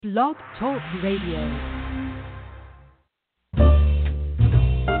Blog Talk Radio.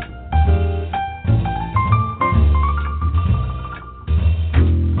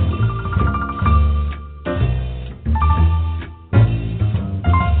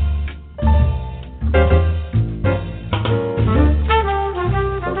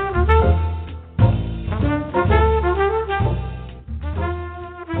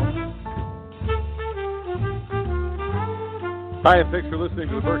 Hi, and thanks for listening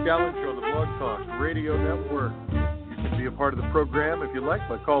to the Burke Allen Show on the Blog Talk Radio Network. You can be a part of the program if you like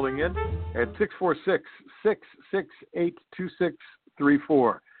by calling in at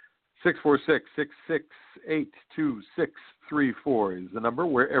 646-668-2634. 646-668-2634 is the number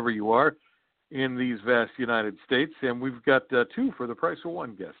wherever you are in these vast United States. And we've got two for the price of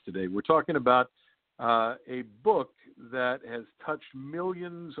one guest today. We're talking about a book that has touched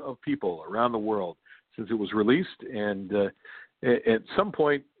millions of people around the world since it was released, and at some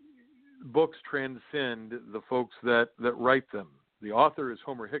point, books transcend the folks that write them. The author is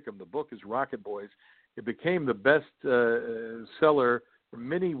Homer Hickam. The book is Rocket Boys. It became the best seller for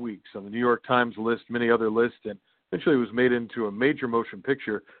many weeks on the New York Times list, many other lists, and eventually was made into a major motion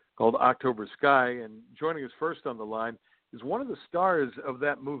picture called October Sky. And joining us first on the line is one of the stars of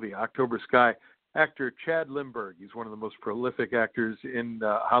that movie, October Sky, actor Chad Lindberg. He's one of the most prolific actors in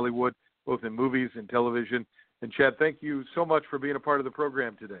Hollywood, both in movies and television. And Chad, thank you so much for being a part of the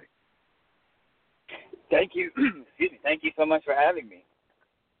program today. Thank you. Excuse me. Thank you so much for having me.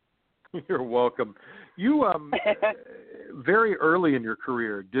 You're welcome. You, very early in your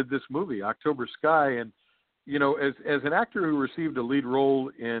career, did this movie, October Sky, and you know, as an actor who received a lead role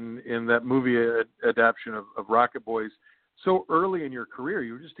in that movie adaptation of Rocket Boys, so early in your career,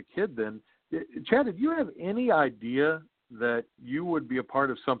 you were just a kid then. Chad, did you have any idea that you would be a part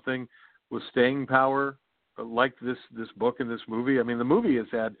of something with staying power like this book and this movie? I mean, the movie has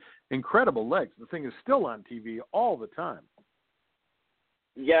had incredible legs. The thing is still on TV all the time.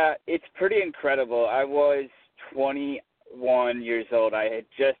 Yeah, it's pretty incredible. I was 21 years old. I had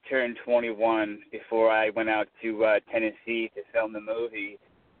just turned 21 before I went out to Tennessee to film the movie.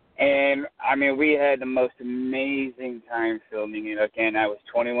 And, I mean, we had the most amazing time filming it. Again, I was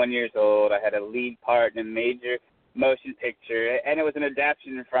 21 years old. I had a lead part in a major motion picture, and it was an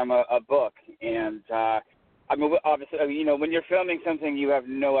adaptation from a book. And, I mean, obviously, you know, when you're filming something, you have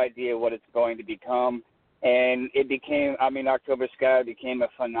no idea what it's going to become. And it became, I mean, October Sky became a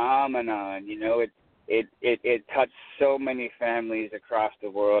phenomenon. You know, it touched so many families across the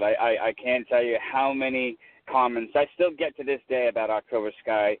world. I can't tell you how many comments I still get to this day about October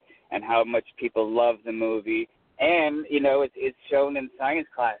Sky and how much people love the movie. And, you know, it's shown in science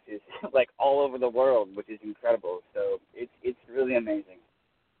classes, like, all over the world, which is incredible. So it's really amazing.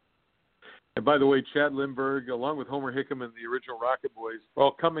 And by the way, Chad Lindberg, along with Homer Hickam and the original Rocket Boys, are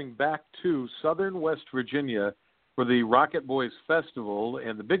all coming back to southern West Virginia for the Rocket Boys Festival.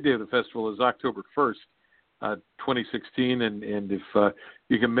 And the big day of the festival is October 1st, 2016. And if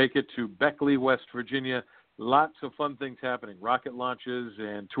you can make it to Beckley, West Virginia, lots of fun things happening, rocket launches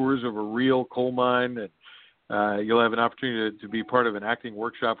and tours of a real coal mine. And you'll have an opportunity to be part of an acting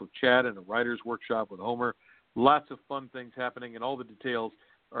workshop with Chad and a writer's workshop with Homer. Lots of fun things happening, and all the details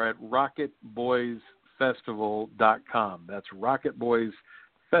are at rocketboysfestival.com. That's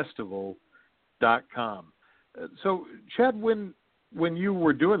rocketboysfestival.com. So, Chad, when you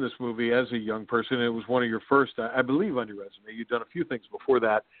were doing this movie as a young person, it was one of your first, I believe, on your resume. You'd done a few things before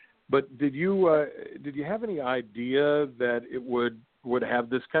that. But did you have any idea that it would have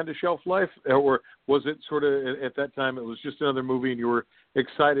this kind of shelf life, or was it sort of at that time it was just another movie and you were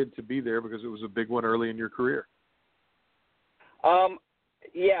excited to be there because it was a big one early in your career?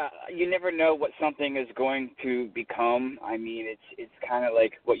 Yeah, you never know what something is going to become. I mean, it's kind of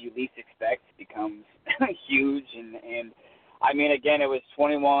like what you least expect becomes huge, and I mean, again, it was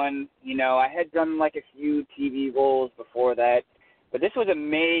 21. You know, I had done like a few TV roles before that. But this was a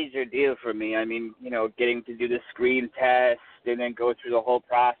major deal for me. I mean, you know, getting to do the screen test and then go through the whole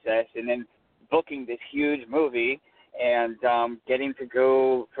process and then booking this huge movie and getting to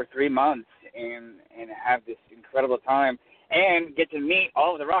go for 3 months and have this incredible time and get to meet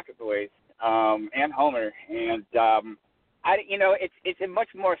all of the Rocket Boys and Homer. And, you know, it's a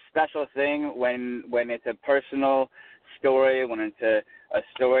much more special thing when it's a personal story, when it's a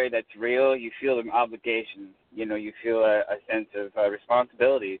story that's real. You feel an obligation. You know, you feel a sense of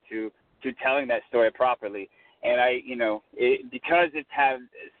responsibility to telling that story properly. And because it's had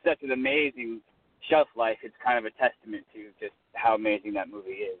such an amazing shelf life, it's kind of a testament to just how amazing that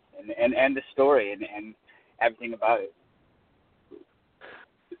movie is and the story and everything about it.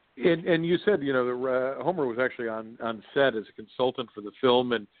 And you said, Homer was actually on set as a consultant for the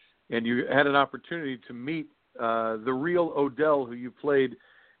film, and you had an opportunity to meet the real Odell who you played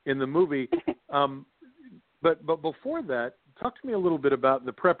in the movie. But before that, talk to me a little bit about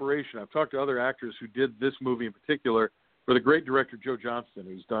the preparation. I've talked to other actors who did this movie in particular for the great director Joe Johnston,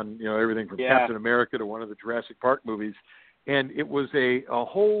 who's done everything from Captain America to one of the Jurassic Park movies, and it was a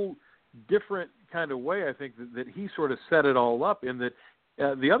whole different kind of way, I think, that he sort of set it all up. In that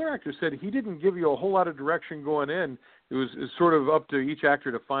the other actor said he didn't give you a whole lot of direction going in. It was sort of up to each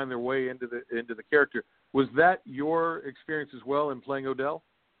actor to find their way into the character. Was that your experience as well in playing Odell?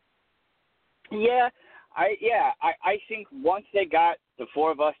 Yeah. I think once they got the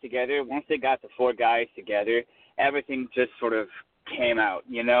four of us together, once they got the four guys together, everything just sort of came out.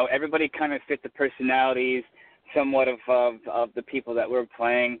 Everybody kind of fit the personalities somewhat of the people that we're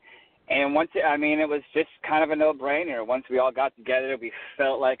playing. And it was just kind of a no-brainer. Once we all got together, we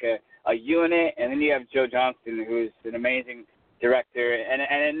felt like a unit. And then you have Joe Johnston, who's an amazing director, and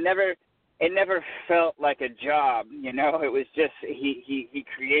it never felt like a job. It was just he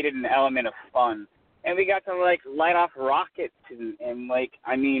created an element of fun. And we got to light off rockets and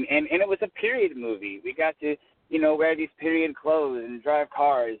it was a period movie. We got to, wear these period clothes and drive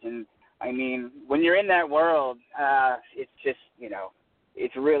cars. And when you're in that world, it's just,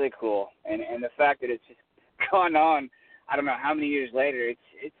 it's really cool. And the fact that it's just gone on, I don't know how many years later,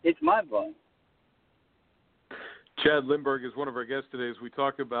 it's mind blowing. Chad Lindberg is one of our guests today as we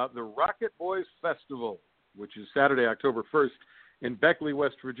talk about the Rocket Boys Festival, which is Saturday, October 1st. In Beckley,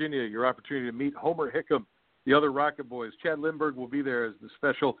 West Virginia, your opportunity to meet Homer Hickam, the other Rocket Boys. Chad Lindberg will be there as the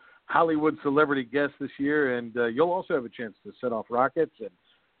special Hollywood celebrity guest this year, and you'll also have a chance to set off rockets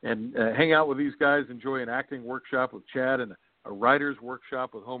and hang out with these guys, enjoy an acting workshop with Chad and a writer's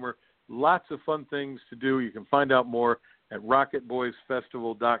workshop with Homer. Lots of fun things to do. You can find out more at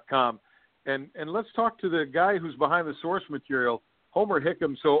rocketboysfestival.com. And let's talk to the guy who's behind the source material, Homer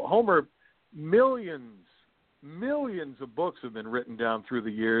Hickam. So, Homer, millions of books have been written down through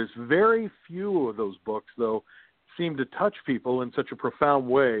the years. Very few of those books, though, seem to touch people in such a profound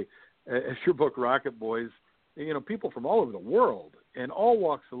way as your book, Rocket Boys. People from all over the world and all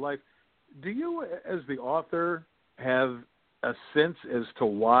walks of life. Do you, as the author, have a sense as to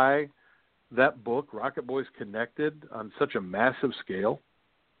why that book, Rocket Boys, connected on such a massive scale?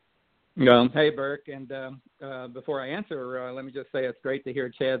 Hey, Burke, and before I answer, let me just say it's great to hear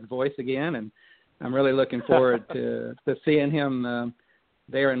Chad's voice again, and I'm really looking forward to seeing him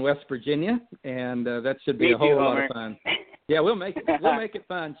there in West Virginia, and that should be a whole lot of fun. Yeah, we'll make it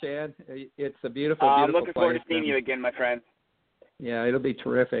fun, Chad. It's a beautiful I'm looking place. forward to seeing you again, my friend. Yeah, it'll be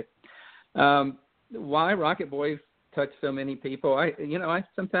terrific. Why Rocket Boys touch so many people? I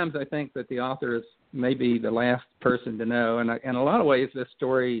sometimes I think that the author is maybe the last person to know, and in a lot of ways, this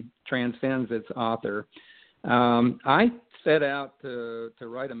story transcends its author. I set out to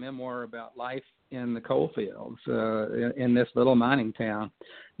write a memoir about life in the coal fields in this little mining town.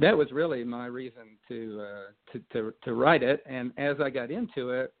 That was really my reason to write it. And as I got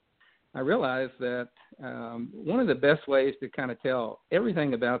into it, I realized that one of the best ways to kind of tell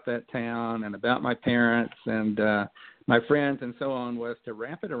everything about that town and about my parents and my friends and so on was to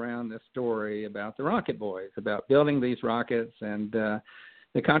wrap it around this story about the Rocket Boys, about building these rockets and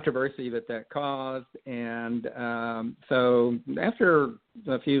the controversy that caused. And so after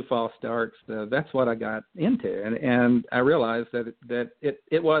a few false starts, that's what I got into. And I realized that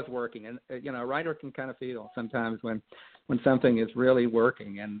it was working. And, a writer can kind of feel sometimes when something is really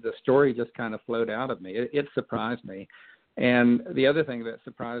working, and the story just kind of flowed out of me. It surprised me. And the other thing that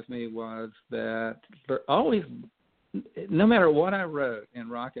surprised me was that always, no matter what I wrote in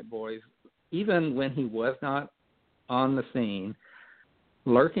Rocket Boys, even when he was not on the scene,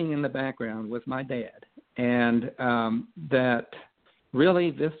 lurking in the background was my dad, and that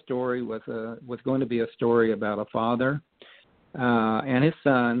really this story was going to be a story about a father and his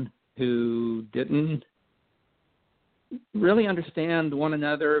son who didn't really understand one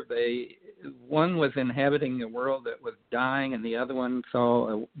another. One was inhabiting a world that was dying, and the other one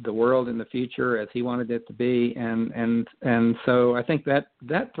saw the world in the future as he wanted it to be, and so I think that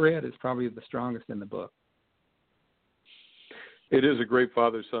thread is probably the strongest in the book. It is a great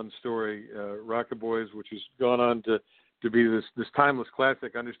father-son story, Rocket Boys, which has gone on to be this timeless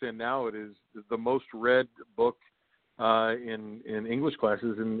classic. I understand now it is the most read book in English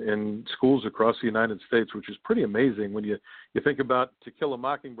classes in schools across the United States, which is pretty amazing when you think about To Kill a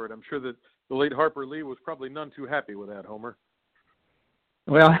Mockingbird. I'm sure that the late Harper Lee was probably none too happy with that, Homer.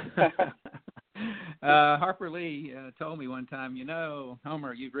 Well, Harper Lee told me one time,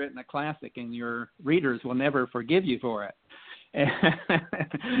 Homer, you've written a classic and your readers will never forgive you for it. I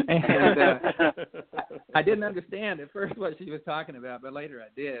didn't understand at first what she was talking about, but later I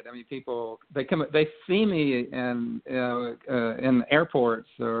did. I mean, people they see me in airports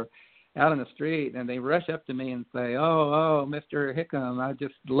or out on the street, and they rush up to me and say, "Oh, Mr. Hickam, I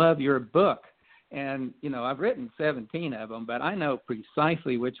just love your book." And I've written 17 of them, but I know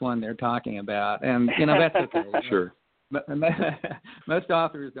precisely which one they're talking about, and that's okay. Sure. But most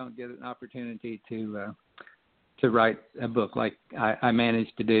authors don't get an opportunity to write a book like I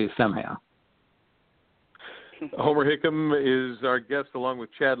managed to do somehow. Homer Hickam is our guest along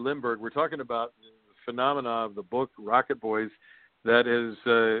with Chad Lindberg. We're talking about the phenomena of the book Rocket Boys that has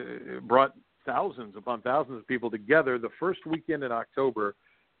brought thousands upon thousands of people together the first weekend in October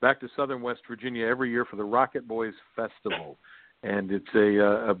back to southern West Virginia every year for the Rocket Boys Festival. And it's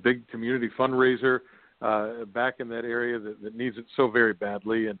a big community fundraiser back in that area that needs it so very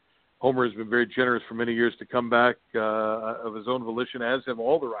badly. And Homer has been very generous for many years to come back of his own volition, as have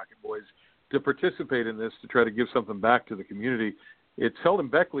all the Rocket Boys, to participate in this, to try to give something back to the community. It's held in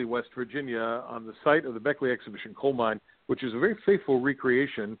Beckley, West Virginia, on the site of the Beckley Exhibition Coal Mine, which is a very faithful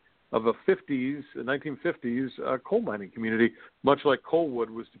recreation of a 1950s coal mining community, much like Coalwood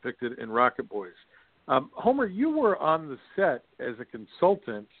was depicted in Rocket Boys. Homer, you were on the set as a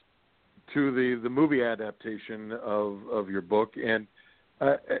consultant to the movie adaptation of your book, and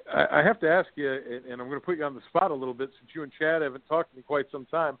I have to ask you, and I'm going to put you on the spot a little bit since you and Chad haven't talked in quite some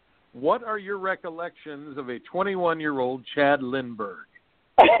time. What are your recollections of a 21-year-old Chad Lindberg?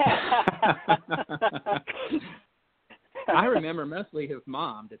 I remember mostly his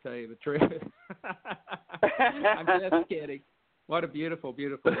mom, to tell you the truth. I'm just kidding. What a beautiful,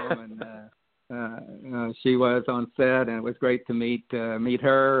 beautiful woman she was on set, and it was great to meet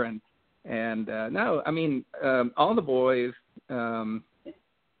her. And no, I mean, all the boys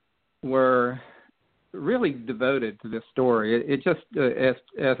were really devoted to this story. It just, as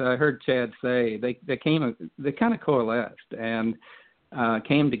I heard Chad say, they kind of coalesced and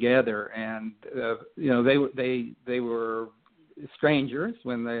came together, and they were strangers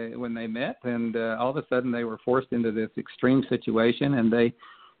when they met, and all of a sudden they were forced into this extreme situation, and they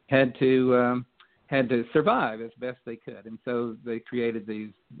had to survive as best they could, and so they created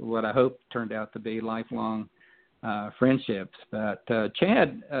these, what I hope turned out to be lifelong friendships. But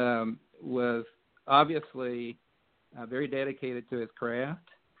Chad was obviously very dedicated to his craft.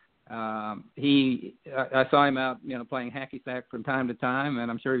 I saw him out, playing hacky sack from time to time,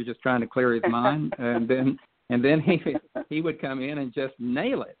 and I'm sure he was just trying to clear his mind. and then he would come in and just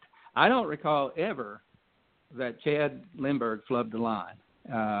nail it. I don't recall ever that Chad Lindberg flubbed the line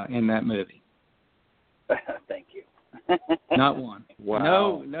in that movie. Thank you. Not one.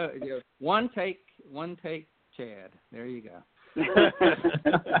 Wow. No. One take, Chad. There you go.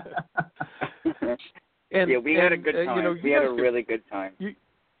 And we had a good time. We had a really good time. You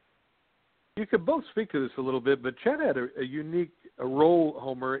could both speak to this a little bit, but Chad had a unique role,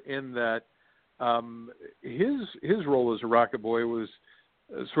 Homer, in that his role as a Rocket Boy was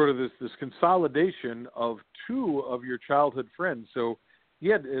sort of this consolidation of two of your childhood friends. So he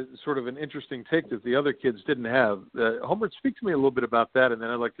had sort of an interesting take that the other kids didn't have. Homer, speak to me a little bit about that, and then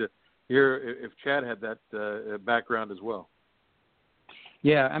I'd like to hear if Chad had that background as well.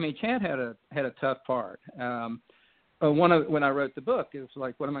 Yeah, I mean, Chad had a tough part. When I wrote the book, it was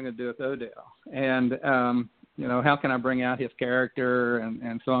like, what am I going to do with Odell? And, how can I bring out his character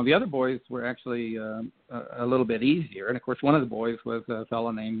and so on. The other boys were actually a little bit easier. And, of course, one of the boys was a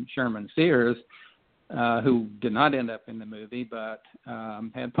fellow named Sherman Sears, who did not end up in the movie but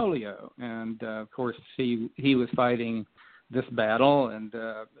had polio. And, of course, he was fighting this battle and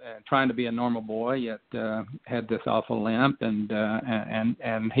trying to be a normal boy, yet had this awful limp, and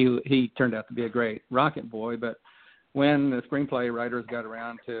he turned out to be a great Rocket Boy. But when the screenplay writers got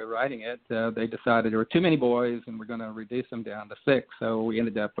around to writing it, they decided there were too many boys and we're going to reduce them down to 6. So we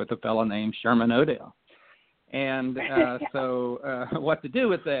ended up with a fellow named Sherman Odell. And so what to do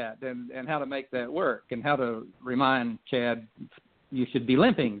with that and how to make that work and how to remind Chad, you should be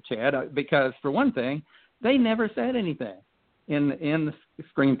limping, Chad, because for one thing, they never said anything in the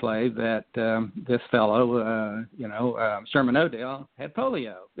screenplay that this fellow, Sherman Odell, had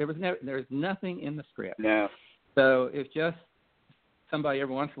polio. There's nothing in the script. No. So it's just somebody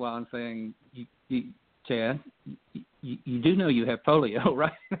every once in a while and saying, Chad, you do know you have polio,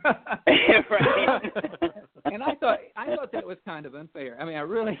 right? Right. And I thought that was kind of unfair. I mean, I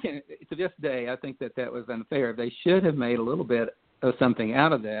really, to this day, I think that was unfair. They should have made a little bit of something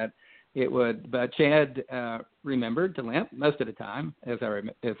out of that. But Chad remembered to limp most of the time, as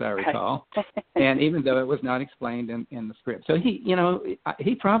I recall, and even though it was not explained in the script. So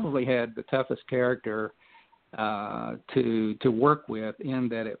he probably had the toughest character to work with, in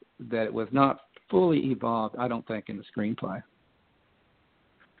that it was not fully evolved, I don't think, in the screenplay.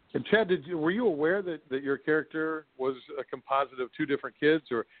 And Chad, were you aware that your character was a composite of two different kids,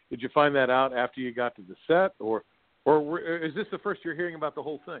 or did you find that out after you got to the set, or is this the first you're hearing about the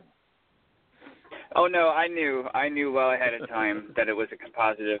whole thing? Oh no, I knew well ahead of time that it was a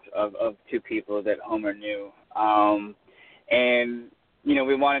composite of two people that Homer knew, and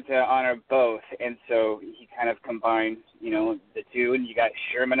we wanted to honor both, and so he kind of combined the two, and you got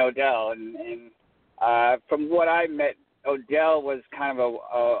Sherman Odell, and from what I met, Odell was kind of a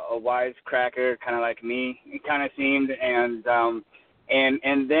wisecracker, kind of like me. It kind of seemed, and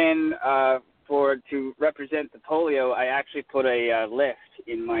then to represent the polio, I actually put a lift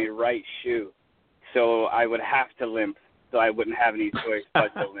in my right shoe, so I would have to limp, so I wouldn't have any choice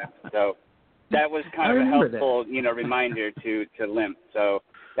but to limp. So that was kind of a helpful, reminder to limp. So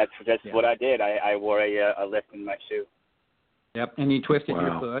that's what I did. I wore a lift in my shoe. Yep, and you twisted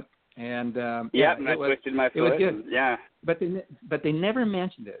your foot. And and I twisted my foot. It was good. Yeah, but they never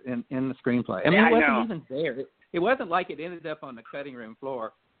mentioned it in the screenplay. I mean, it wasn't even there. It wasn't like it ended up on the cutting room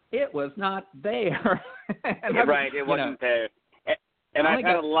floor. It was not there. Right, it wasn't there. And I've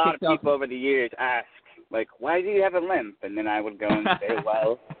had a lot of people over the years ask, like, why do you have a limp? And then I would go and say,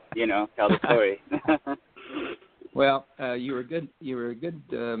 well, tell the story. Well, you were a good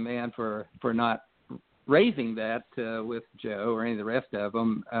man for not raising that with Joe or any of the rest of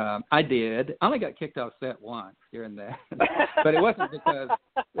them. I did. I only got kicked off set once during that, but it wasn't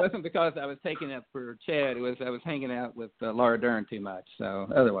because I was taking up for Chad. It was I was hanging out with Laura Dern too much. So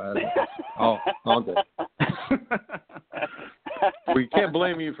otherwise, all good. Well, you can't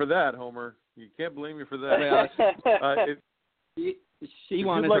blame you for that, Homer. You can't blame you for that. She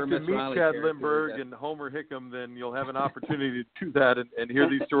wanted if you'd like her to Miss meet Riley Chad character, Lindberg and Homer Hickam, then you'll have an opportunity to do that and hear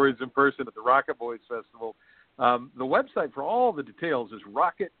these stories in person at the Rocket Boys Festival. The website for all the details is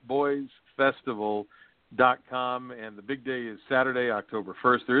rocketboysfestival.com, and the big day is Saturday, October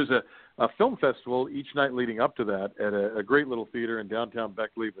 1st. There is a film festival each night leading up to that at a great little theater in downtown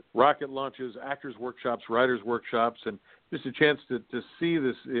Beckley with rocket launches, actors' workshops, writers' workshops, and just a chance to see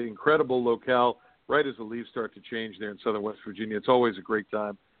this incredible locale right as the leaves start to change there in southern West Virginia. It's always a great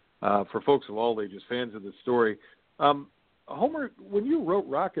time for folks of all ages, fans of the story. Homer, when you wrote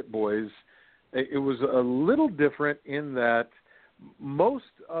Rocket Boys, it was a little different in that most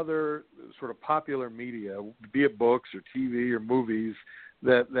other sort of popular media, be it books or TV or movies,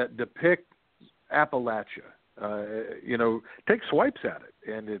 that depict Appalachia, take swipes at it.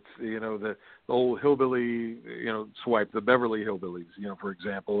 And it's, the old hillbilly, swipe, the Beverly Hillbillies, for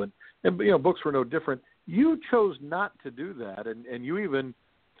example. And books were no different. You chose not to do that. And you even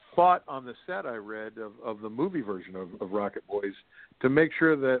fought on the set, I read, of the movie version of Rocket Boys to make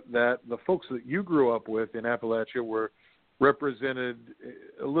sure that the folks that you grew up with in Appalachia were represented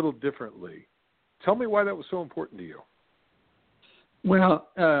a little differently. Tell me why that was so important to you. Well,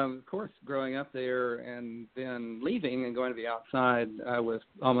 of course, growing up there and then leaving and going to the outside, I was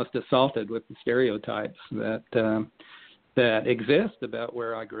almost assaulted with the stereotypes that exist about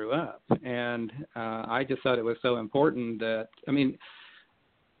where I grew up. And I just thought it was so important that,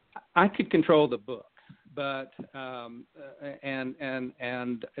 I could control the book, but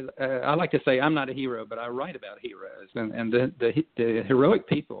and I like to say I'm not a hero, but I write about heroes, and the heroic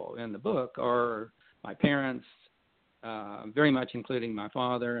people in the book are my parents, very much including my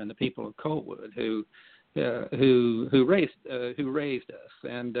father and the people of Coltwood who raised us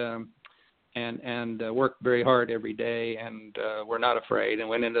and worked very hard every day and were not afraid and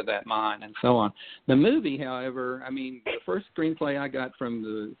went into that mine and so on. The movie, however, the first screenplay I got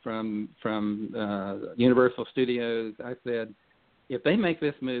from Universal Studios, I said, if they make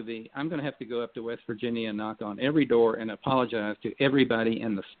this movie, I'm going to have to go up to West Virginia and knock on every door and apologize to everybody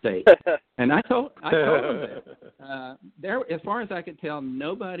in the state. And I told them that. There, as far as I could tell,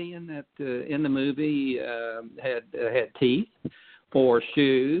 nobody in the movie had teeth or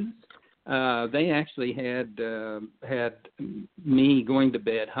shoes. They actually had me going to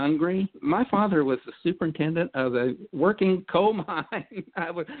bed hungry. My father was the superintendent of a working coal mine.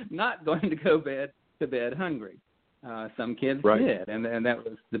 I was not going to go to bed hungry. Some kids did, and that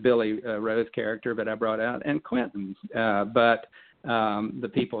was the Billy Rose character that I brought out, and Quentin's. But the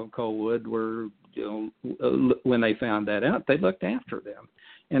people of Coltwood were, when they found that out, they looked after them.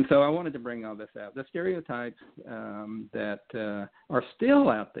 And so I wanted to bring all this out. The stereotypes that are still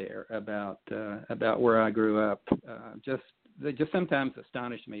out there about where I grew up they just sometimes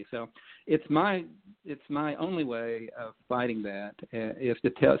astonish me. So it's my only way of fighting that is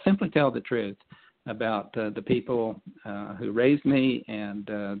to simply tell the truth about the people who raised me, and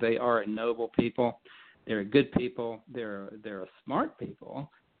they are a noble people. They're good people. They're smart people.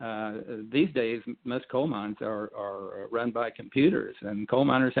 These days, most coal mines are run by computers, and coal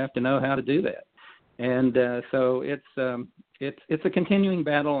miners have to know how to do that. And so it's a continuing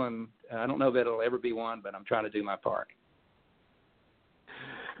battle, and I don't know that it'll ever be won, but I'm trying to do my part.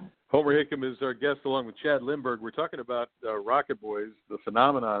 Homer Hickam is our guest, along with Chad Lindberg. We're talking about Rocket Boys, the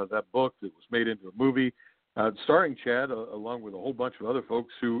phenomenon of that book that was made into a movie, starring Chad, along with a whole bunch of other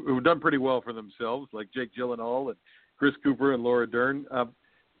folks who've done pretty well for themselves, like Jake Gyllenhaal and Chris Cooper and Laura Dern.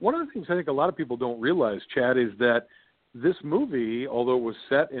 One of the things I think a lot of people don't realize, Chad, is that this movie, although it was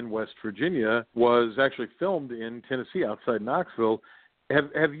set in West Virginia, was actually filmed in Tennessee, outside Knoxville.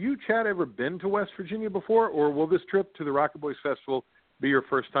 Have you, Chad, ever been to West Virginia before, or will this trip to the Rocket Boys Festival be your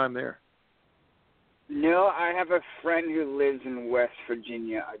first time there? No, I have a friend who lives in West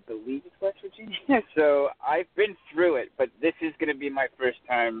Virginia. I believe it's West Virginia. So I've been through it, but this is going to be my first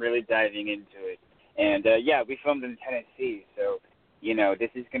time really diving into it. And, we filmed in Tennessee. So, this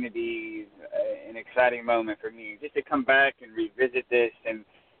is going to be an exciting moment for me. Just to come back and revisit this, and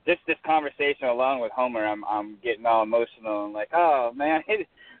just this conversation alone with Homer, I'm getting all emotional and like, oh, man, it's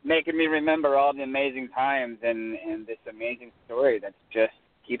making me remember all the amazing times and this amazing story that just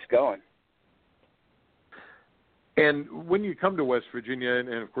keeps going. And when you come to West Virginia, and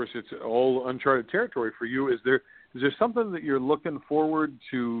of course it's all uncharted territory for you, is there something that you're looking forward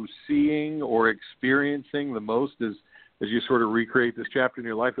to seeing or experiencing the most as you sort of recreate this chapter in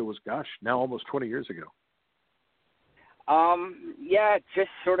your life that was, now almost 20 years ago? Just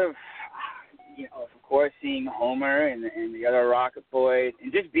sort of, of course, seeing Homer and the other Rocket Boys,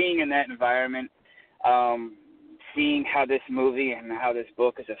 and just being in that environment, seeing how this movie and how this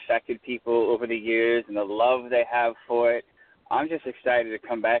book has affected people over the years and the love they have for it. I'm just excited to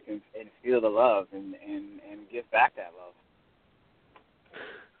come back and feel the love and give back that love.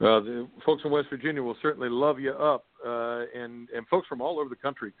 The folks in West Virginia will certainly love you up, and folks from all over the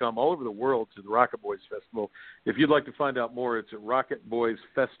country come, all over the world, to the Rocket Boys Festival. If you'd like to find out more, it's at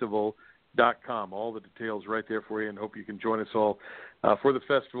rocketboysfestival.com. All the details right there for you, and hope you can join us all for the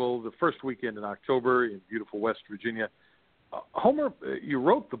festival the first weekend in October in beautiful West Virginia. Homer, you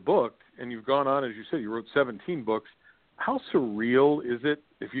wrote the book, and you've gone on, as you said, you wrote 17 books. How surreal is it,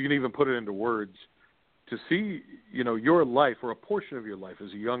 if you can even put it into words, to see, your life or a portion of your life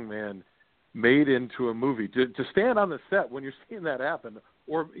as a young man made into a movie, to stand on the set when you're seeing that happen,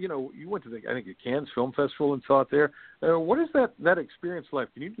 or, you went to the Cannes Film Festival and saw it there. What is that experience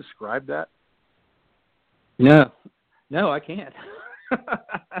like? Can you describe that? No, I can't.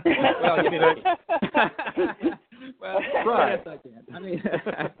 Well, right. Yes, I can. I mean,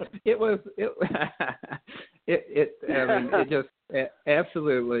 it just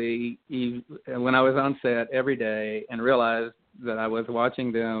absolutely, when I was on set every day and realized that I was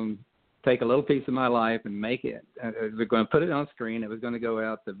watching them take a little piece of my life and make it. They're going to put it on screen. It was going to go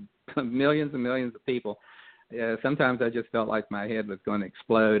out to millions and millions of people. Sometimes I just felt like my head was going to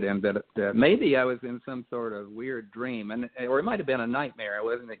explode, and that maybe I was in some sort of weird dream, or it might have been a nightmare. I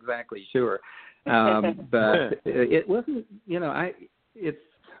wasn't exactly sure, but it wasn't.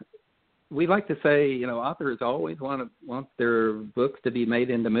 We like to say, authors always want their books to be made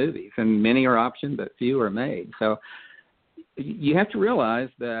into movies, and many are optioned, but few are made. So you have to realize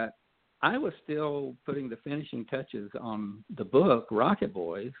that I was still putting the finishing touches on the book Rocket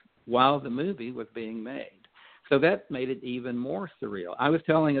Boys while the movie was being made. So that made it even more surreal. I was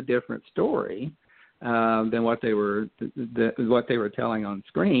telling a different story than what they were telling on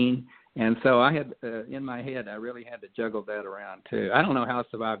screen, and so I had in my head I really had to juggle that around too. I don't know how I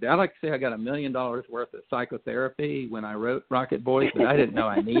survived it. I like to say I got $1 million worth of psychotherapy when I wrote Rocket Boys that I didn't know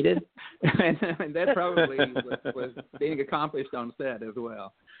I needed, and that probably was being accomplished on set as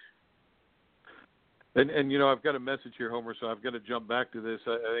well. And I've got a message here, Homer, so I've got to jump back to this.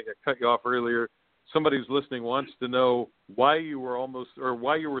 I think I cut you off earlier. Somebody who's listening wants to know why you were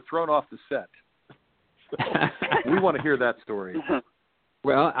thrown off the set. We want to hear that story.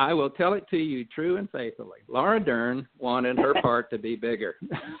 Well, I will tell it to you true and faithfully. Laura Dern wanted her part to be bigger.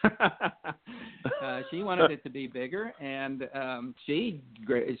 She wanted it to be bigger, and she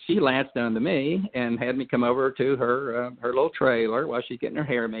latched onto me and had me come over to her little trailer while she's getting her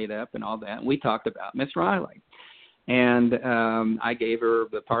hair made up and all that. And we talked about Miss Riley. And I gave her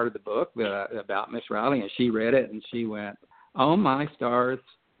the part of the book about Miss Riley, and she read it, and she went, "Oh, my stars,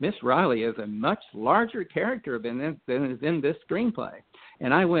 Miss Riley is a much larger character than is in this screenplay."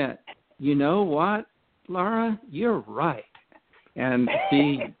 And I went, "You know what, Laura? You're right." And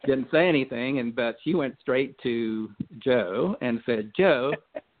she didn't say anything, but she went straight to Joe and said, "Joe,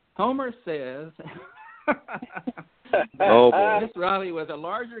 Homer says..." Oh boy. Miss Riley was a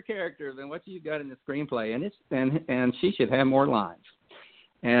larger character than what you got in the screenplay, and she should have more lines.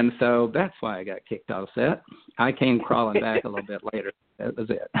 And so that's why I got kicked off set. I came crawling back a little bit later. That was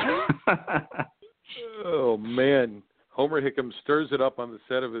it. Oh man, Homer Hickam stirs it up on the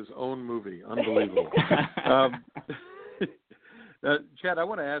set of his own movie. Unbelievable. Chad, I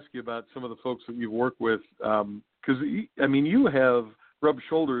want to ask you about some of the folks that you've worked with, because I mean, you have rubbed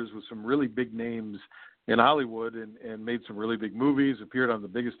shoulders with some really big names in Hollywood and made some really big movies, appeared on the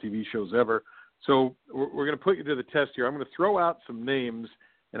biggest TV shows ever. So we're going to put you to the test here. I'm going to throw out some names,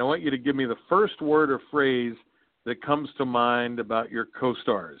 and I want you to give me the first word or phrase that comes to mind about your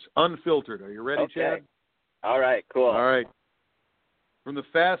co-stars. Unfiltered. Are you ready, Okay. Chad? All right, cool. All right. From the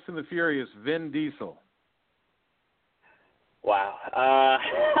Fast and the Furious, Vin Diesel. Wow.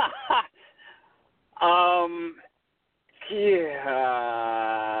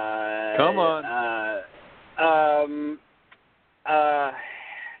 Yeah. Come on.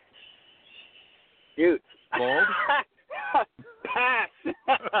 Shoot. Bald? Pass.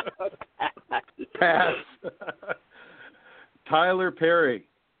 Pass. Tyler Perry.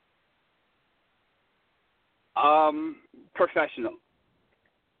 Professional.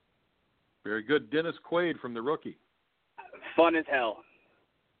 Very good. Dennis Quaid from The Rookie. Fun as hell.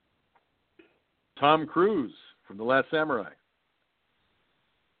 Tom Cruise from The Last Samurai.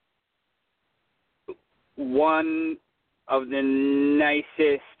 One of the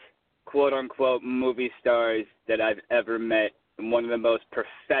nicest, quote-unquote, movie stars that I've ever met, and one of the most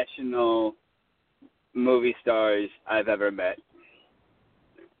professional movie stars I've ever met.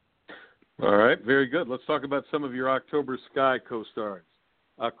 All right, very good. Let's talk about some of your October Sky co-stars.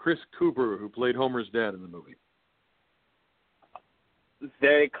 Chris Cooper, who played Homer's dad in the movie.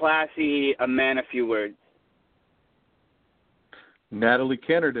 Very classy, a man of few words. Natalie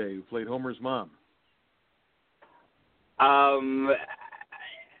Cannerday, who played Homer's mom. A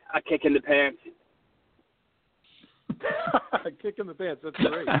kick in the pants. A kick in the pants, that's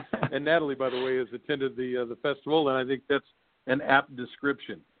great. And Natalie, by the way, has attended the festival, and I think that's an apt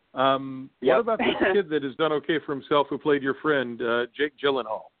description. What about this kid that has done okay for himself who played your friend, Jake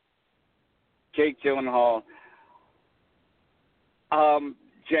Gyllenhaal? Jake Gyllenhaal.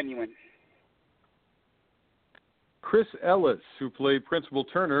 Genuine. Chris Ellis, who played Principal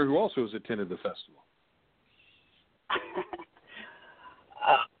Turner, who also has attended the festival.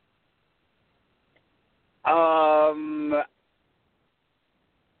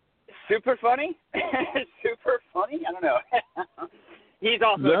 Super funny? Super funny? I don't know. He's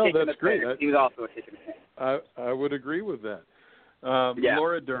also a kick in the pants. He was also a kick in the pants. I would agree with that.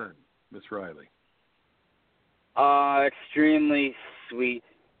 Laura Dern, Miss Riley. Extremely sweet.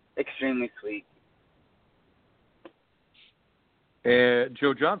 Extremely sweet. And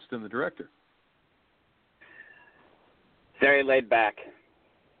Joe Johnston, the director. Very laid back.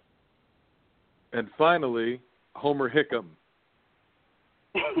 And finally, Homer Hickam.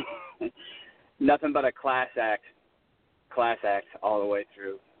 Nothing but a class act all the way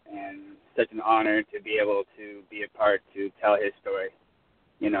through, and such an honor to be able to be a part to tell his story.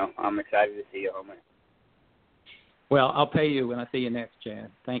 You know, I'm excited to see you, Homer. Well, I'll pay you when I see you next,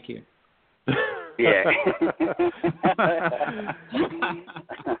 Chad. Thank you. Yeah.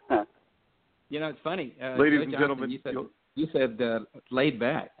 You know, it's funny. Ladies and gentlemen, you said laid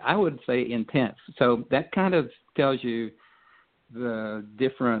back. I would say intense. So that kind of tells you the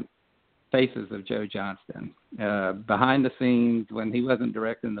different faces of Joe Johnston. Behind the scenes, when he wasn't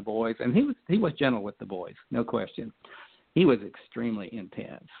directing the boys, and he was gentle with the boys, no question. He was extremely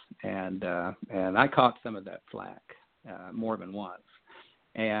intense, and I caught some of that flack more than once.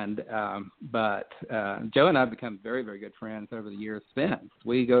 But Joe and I have become very, very good friends over the years since.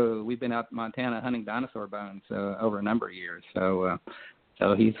 We've been out to Montana hunting dinosaur bones over a number of years. So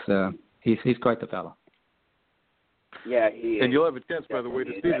he's quite the fellow. Yeah, he is. And you'll have a chance, by the way,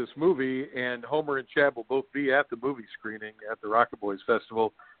 to see this movie, and Homer and Chad will both be at the movie screening at the Rocket Boys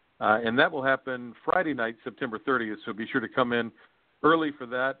Festival, and that will happen Friday night, September 30th, so be sure to come in early for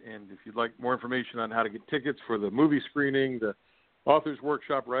that. And if you'd like more information on how to get tickets for the movie screening, the Authors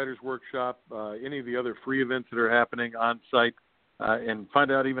Workshop, Writers Workshop, any of the other free events that are happening on site, and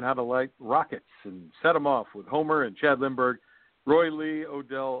find out even how to light rockets and set them off with Homer and Chad Lindberg, Roy Lee,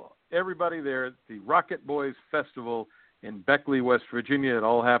 Odell, everybody there at the Rocket Boys Festival in Beckley, West Virginia. It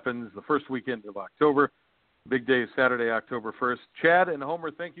all happens the first weekend of October. Big day is Saturday, October 1st. Chad and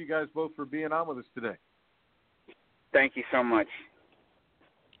Homer, thank you guys both for being on with us today. Thank you so much.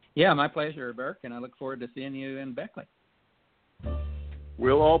 Yeah, my pleasure, Burke, and I look forward to seeing you in Beckley.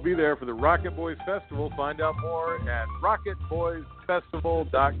 We'll all be there for the Rocket Boys Festival. Find out more at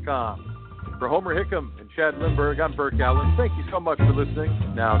rocketboysfestival.com. For Homer Hickam and Chad Lindberg, I'm Burke Allen. Thank you so much for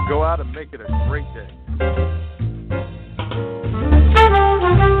listening. Now go out and make it a great day.